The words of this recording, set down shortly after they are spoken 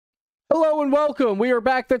Hello and welcome. We are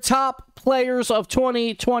back, the top players of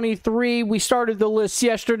 2023. We started the list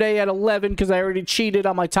yesterday at 11 because I already cheated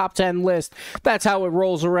on my top 10 list. That's how it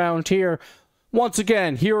rolls around here. Once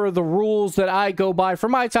again, here are the rules that I go by for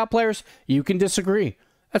my top players. You can disagree.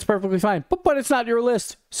 That's perfectly fine, but it's not your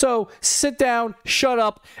list. So sit down, shut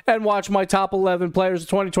up, and watch my top 11 players of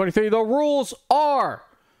 2023. The rules are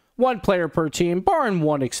one player per team, barring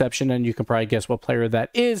one exception, and you can probably guess what player that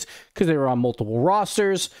is because they were on multiple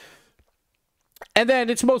rosters. And then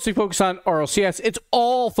it's mostly focused on RLCS. It's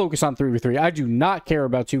all focused on 3v3. I do not care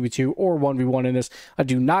about 2v2 or 1v1 in this. I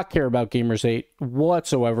do not care about Gamers 8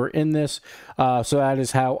 whatsoever in this. So that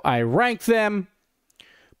is how I rank them.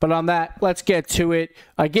 But on that, let's get to it.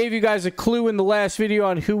 I gave you guys a clue in the last video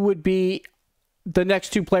on who would be the next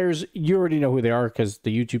two players. You already know who they are because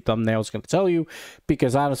the YouTube thumbnail is going to tell you.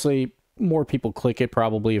 Because honestly, more people click it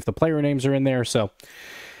probably if the player names are in there. So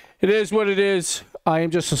it is what it is. I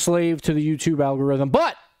am just a slave to the YouTube algorithm.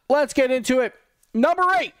 But let's get into it. Number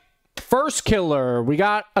 8, Firstkiller. We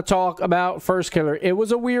got a talk about Firstkiller. It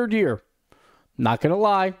was a weird year. Not going to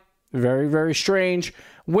lie. Very, very strange.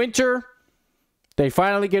 Winter, they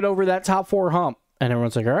finally get over that top 4 hump. And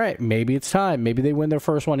everyone's like, all right, maybe it's time. Maybe they win their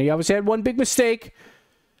first one. He obviously had one big mistake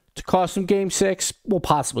to cost him Game 6. Well,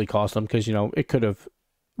 possibly cost him because, you know, it could have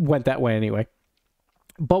went that way anyway.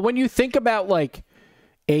 But when you think about, like,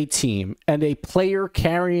 a team and a player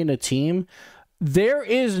carrying a team, there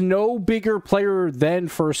is no bigger player than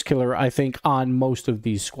Firstkiller, I think, on most of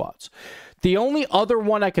these squads. The only other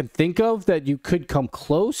one I can think of that you could come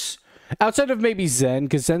close, outside of maybe Zen,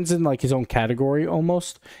 because Zen's in like his own category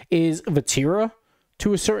almost, is Vatira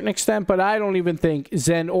to a certain extent, but I don't even think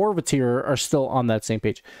Zen or Vatira are still on that same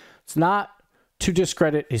page. It's not to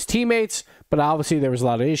discredit his teammates, but obviously there was a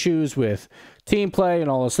lot of issues with team play and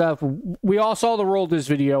all this stuff. We all saw the Roldiz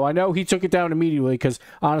video. I know he took it down immediately because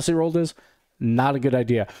honestly, Roldiz, not a good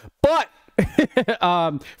idea. But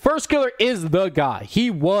Firstkiller is the guy. He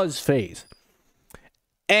was FaZe.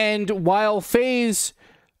 And while FaZe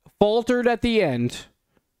faltered at the end,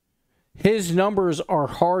 his numbers are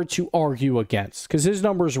hard to argue against because his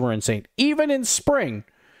numbers were insane. Even in spring,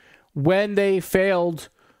 when they failed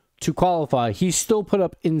to qualify, he still put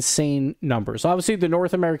up insane numbers. Obviously, the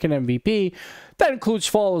North American MVP, that includes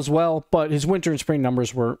fall as well, but his winter and spring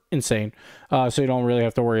numbers were insane. So you don't really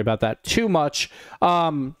have to worry about that too much.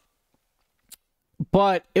 But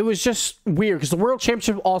it was just weird because the World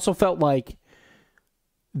Championship also felt like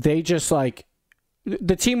they just like,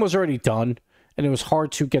 the team was already done and it was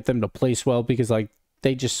hard to get them to place well because like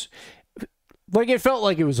they just, like, it felt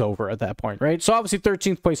like it was over at that point, right? So, obviously,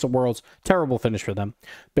 13th place at Worlds. Terrible finish for them.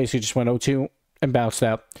 Basically, just went 0-2 and bounced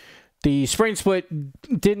out. The spring split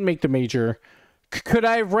didn't make the major. Could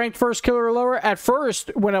I have ranked Firstkiller lower? At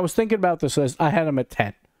first, when I was thinking about this list, I had him at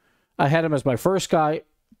 10. I had him as my first guy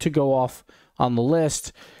to go off on the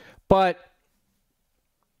list. But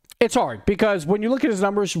it's hard because when you look at his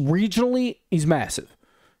numbers, regionally, he's massive.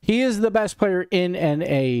 He is the best player in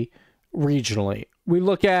NA regionally. We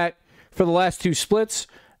look at, for the last 2 splits,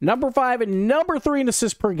 number 5 and number 3 in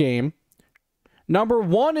assists per game, number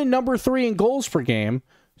 1 and number 3 in goals per game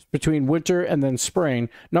between winter and then spring,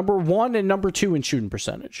 number 1 and number 2 in shooting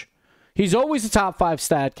percentage. He's always a top 5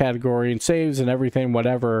 stat category in saves and everything,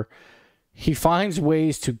 whatever. He finds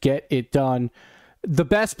ways to get it done. The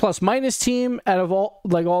best plus-minus team out of all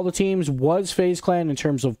the teams was FaZe Clan in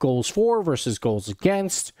terms of goals for versus goals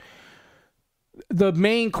against. The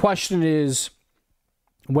main question is,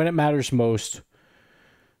 when it matters most,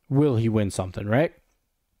 will he win something, right?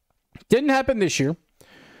 Didn't happen this year.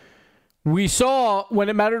 We saw when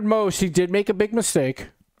it mattered most, he did make a big mistake,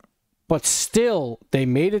 but still, they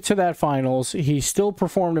made it to that finals. He still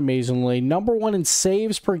performed amazingly. Number 1 in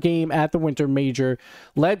saves per game at the Winter Major.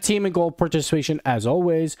 Led team in goal participation, as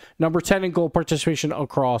always. Number 10 in goal participation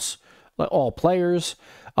across all players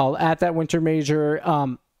at that Winter Major.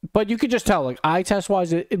 But you could just tell, like, eye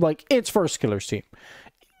test-wise, it's Firstkiller's team.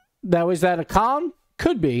 Now, is that a con?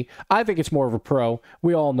 Could be. I think it's more of a pro.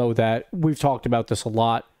 We all know that. We've talked about this a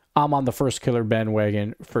lot. I'm on the Firstkiller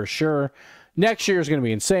bandwagon for sure. Next year is going to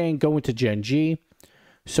be insane. Going to Gen G.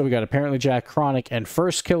 So we got apparently Jack Chronic and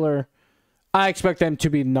Firstkiller. I expect them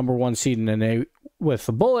to be the number 1 seed in NA with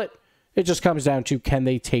the bullet. It just comes down to, can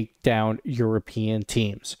they take down European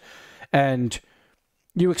teams? And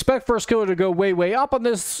you expect Firstkiller to go way, way up on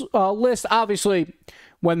this list. Obviously,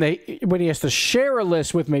 when he has to share a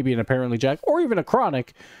list with maybe an apparently Jack or even a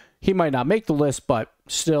Chronic, he might not make the list, but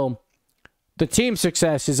still, the team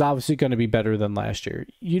success is obviously going to be better than last year.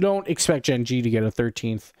 You don't expect Gen G to get a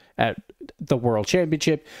 13th at the World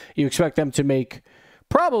Championship. You expect them to make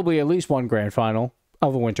probably at least one grand final.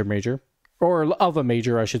 of a winter major, or of a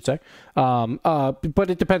major, I should say. But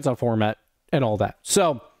it depends on format and all that.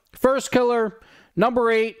 So, Firstkiller,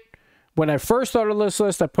 number 8. When I first started this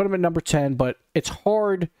list, I put him at number 10, but it's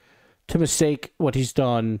hard to mistake what he's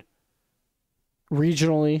done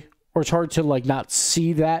regionally, or it's hard to, like, not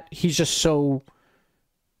see that. He's just so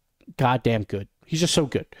goddamn good. He's just so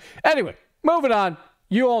good. Anyway, moving on.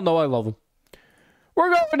 You all know I love him. We're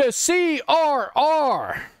going to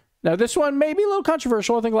CRR. Now, this one may be a little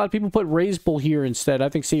controversial. I think a lot of people put Razebull here instead. I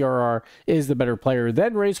think CRR is the better player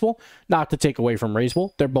than Razebull. Not to take away from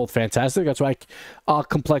Razebull. They're both fantastic. That's why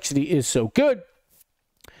complexity is so good.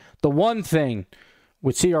 The one thing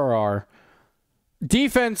with CRR,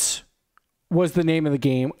 defense was the name of the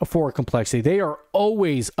game for complexity. They are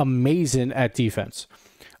always amazing at defense.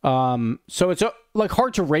 So it's like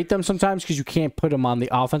hard to rate them sometimes because you can't put them on the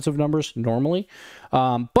offensive numbers normally.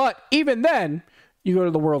 But even then, you go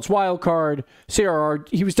to the World's Wild Card, CRR,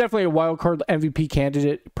 he was definitely a Wild Card MVP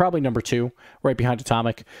candidate, probably number 2, right behind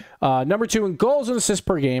Atomic. Number 2 in goals and assists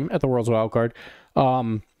per game at the World's Wild Card.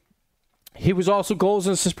 He was also goals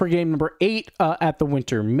and assists per game number 8 at the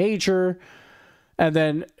Winter Major. And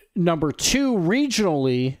then number 2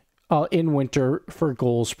 regionally in Winter for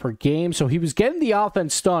goals per game. So he was getting the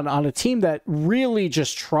offense done on a team that really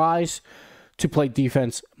just tries to play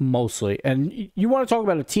defense mostly. And you want to talk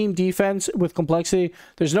about a team defense with complexity,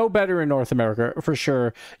 there's no better in North America for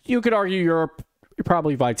sure. You could argue Europe,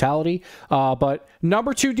 probably Vitality, but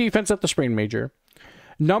number 2 defense at the Spring Major.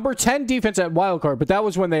 Number 10 defense at Wildcard, but that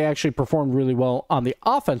was when they actually performed really well on the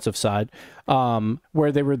offensive side,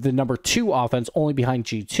 where they were the number 2 offense, only behind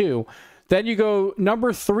G2. Then you go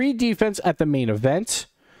number 3 defense at the main event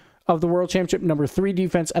of the World Championship, number 3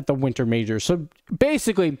 defense at the Winter Major. So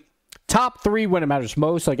basically, top 3 when it matters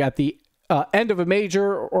most, like at the end of a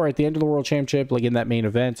major or at the end of the World Championship, like in that main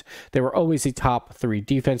event, they were always the top 3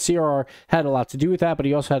 defense. CRR had a lot to do with that, but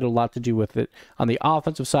he also had a lot to do with it on the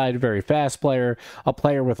offensive side. Very fast player, a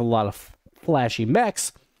player with a lot of flashy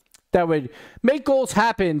mechs that would make goals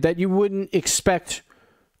happen that you wouldn't expect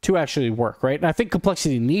to actually work, right? And I think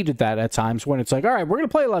complexity needed that at times when it's like, all right, we're going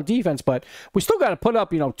to play a lot of defense, but we still got to put up,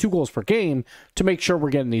 2 goals per game to make sure we're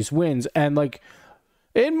getting these wins. And like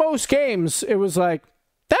in most games, it was like,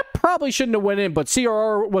 that probably shouldn't have went in, but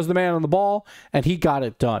CRR was the man on the ball, and he got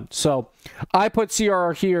it done. So I put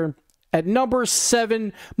CRR here at number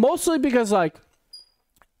 7, mostly because, like,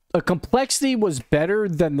 a complexity was better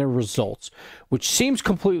than their results, which seems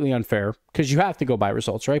completely unfair because you have to go by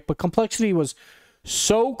results, right? But complexity was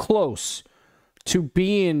so close to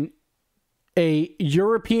being a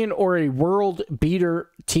European or a world beater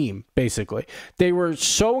team, basically. They were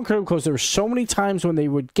so incredibly close. There were so many times when they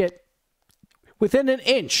would get within an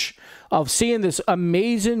inch of seeing this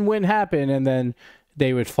amazing win happen, and then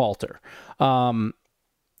they would falter.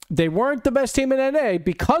 They weren't the best team in NA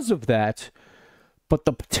because of that, but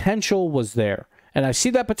the potential was there. And I see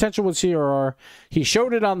that potential with CRR. He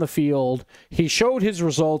showed it on the field. He showed his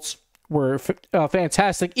results were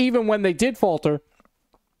fantastic. Even when they did falter,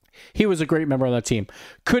 he was a great member of that team.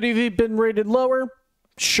 Could he have been rated lower?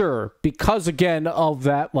 Sure. Because, again, of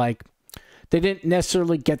that, like, they didn't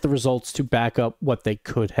necessarily get the results to back up what they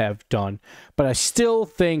could have done. But I still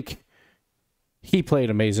think he played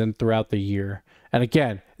amazing throughout the year. And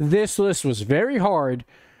again, this list was very hard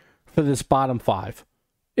for this bottom 5.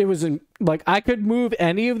 It was like I could move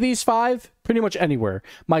any of these 5 pretty much anywhere.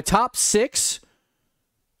 My top 6,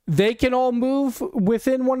 they can all move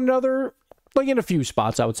within one another, like in a few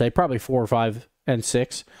spots, I would say. Probably 4, 5, and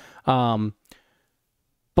 6.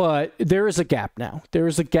 But there is a gap now. There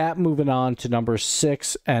is a gap moving on to number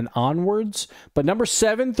 6 and onwards. But number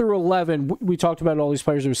 7 through 11, we talked about all these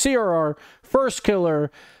players. There was CRR, Firstkiller,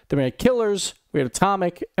 then we had Killers, we had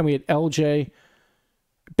Atomic, and we had LJ.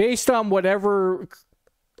 Based on whatever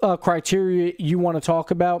criteria you want to talk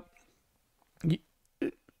about,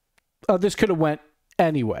 this could have went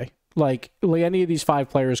anyway. Like any of these 5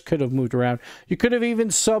 players could have moved around. You could have even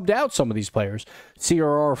subbed out some of these players.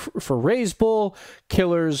 CRR for Razebull,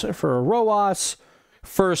 Killers for Roas,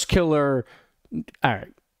 Firstkiller. All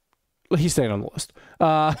right. He's staying on the list.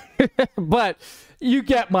 But you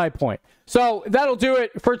get my point. So that'll do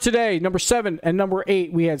it for today. Number 7 and number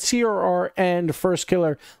 8, we had CRR and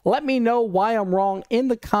Firstkiller. Let me know why I'm wrong in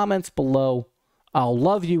the comments below. I'll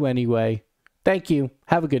love you anyway. Thank you.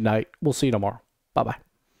 Have a good night. We'll see you tomorrow. Bye-bye.